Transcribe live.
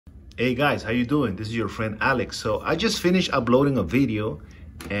Hey guys, how you doing? This is your friend Alex. So I just finished uploading a video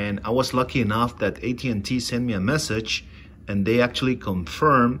and I was lucky enough that AT&T sent me a message and they actually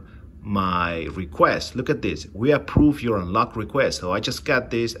confirmed my request. Look at this. We approve your unlock request. So I just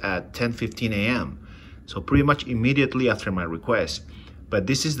got this at 10:15 a.m. So pretty much immediately after my request. But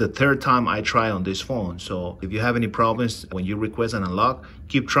this is the third time I try on this phone. So if you have any problems when you request an unlock,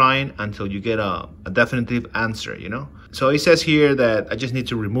 keep trying until you get a definitive answer, you know? So it says here that I just need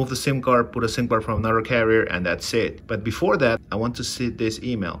to remove the SIM card, put a SIM card from another carrier, and that's it. But before that, I want to see this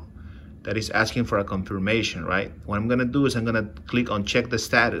email that is asking for a confirmation, right? What I'm gonna do is I'm gonna click on check the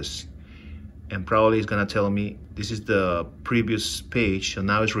status, and probably it's gonna tell me this is the previous page, so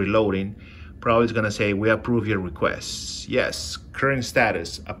now it's reloading. Probably it's gonna say we approve your requests. Yes, current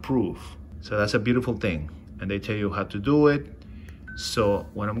status, approve. So that's a beautiful thing. And they tell you how to do it. So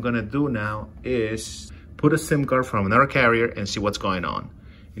what I'm gonna do now is put a SIM card from another carrier and see what's going on.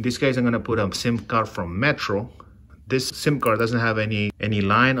 In this case, I'm gonna put a SIM card from Metro. This SIM card doesn't have any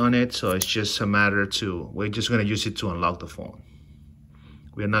line on it, so it's just a matter to, we're just gonna use it to unlock the phone.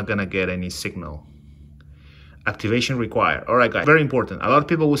 We're not gonna get any signal. Activation required. All right, guys, very important. A lot of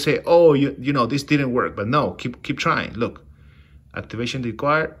people will say, oh, you know, this didn't work, but no, keep trying. Look, activation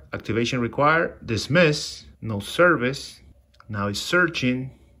required, dismiss, no service. Now it's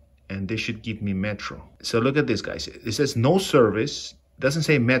searching, and they should give me Metro. So look at this, guys. It says no service. It doesn't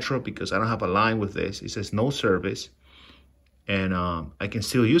say Metro because I don't have a line with this. It says no service, and I can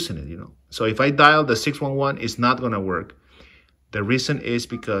still using it, you know. So if I dial the 611, it's not gonna work. The reason is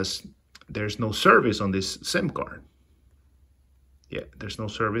because there's no service on this SIM card. Yeah, there's no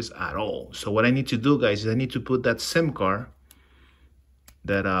service at all. So what I need to do, guys, is I need to put that SIM card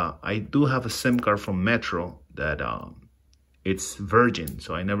that I do have a SIM card from Metro that it's Virgin,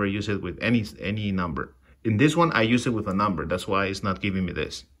 so I never use it with any number. In this one, I use it with a number. That's why it's not giving me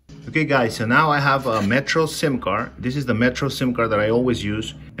this. Okay, guys, so now I have a Metro SIM card. This is the Metro SIM card that I always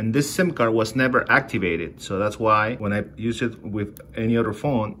use, and this SIM card was never activated. So that's why when I use it with any other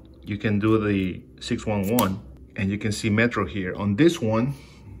phone, you can do the 611, and you can see Metro here. On this one,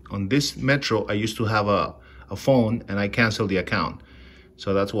 on this Metro, I used to have a phone, and I canceled the account.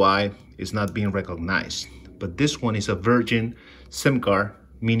 So that's why it's not being recognized. But this one is a Virgin SIM card,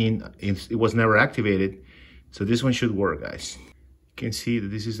 meaning it was never activated. So this one should work, guys. You can see that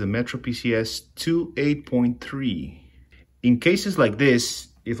this is the Metro PCS 28.3. In cases like this,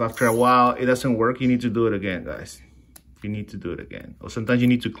 if after a while it doesn't work, you need to do it again, guys. You need to do it again. Or sometimes you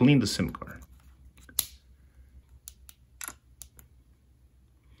need to clean the SIM card.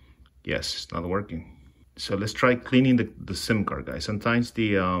 Yes, it's not working. So let's try cleaning the SIM card, guys. Sometimes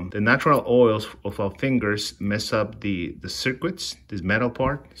the natural oils of our fingers mess up the circuits, this metal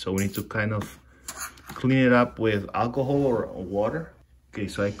part. So we need to kind of clean it up with alcohol or water. Okay,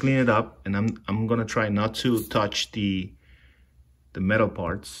 so I clean it up, and I'm gonna try not to touch the metal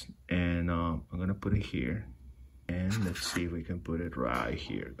parts, and I'm gonna put it here. And let's see if we can put it right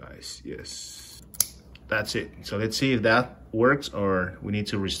here, guys. Yes, that's it. So let's see if that works or we need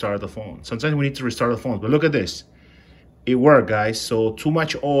to restart the phone. Sometimes we need to restart the phone, but look at this. It worked, guys. So too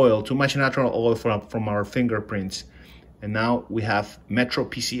much oil, too much natural oil from our fingerprints. And now we have Metro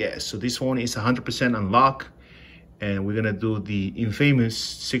PCS. So this phone is 100% unlocked, and we're gonna do the infamous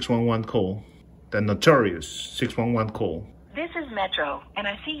 611 call, the notorious 611 call. This is Metro, and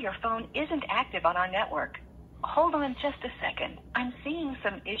I see your phone isn't active on our network. Hold on just a second. I'm seeing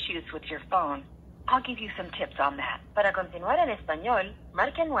some issues with your phone. I'll give you some tips on that. Para continuar en español,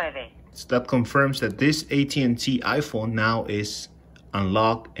 marque 9. So that confirms that this AT&T iPhone now is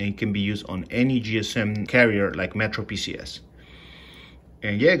unlocked and can be used on any GSM carrier like Metro PCS.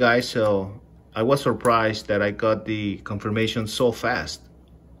 And yeah, guys, so I was surprised that I got the confirmation so fast.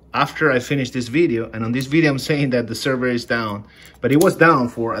 After I finished this video, and on this video I'm saying that the server is down, but it was down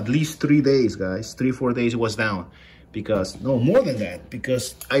for at least 3 days, guys. 3-4 days it was down, because no more than that,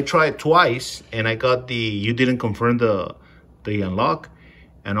 because I tried twice and I got you didn't confirm the unlock,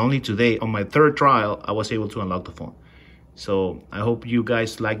 and only today on my third trial I was able to unlock the phone. So I hope you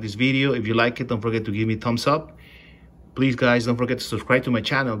guys like this video. If you like it, don't forget to give me a thumbs up. Please, guys, don't forget to subscribe to my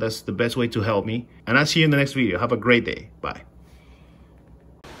channel. That's the best way to help me, and I'll see you in the next video. Have a great day. Bye.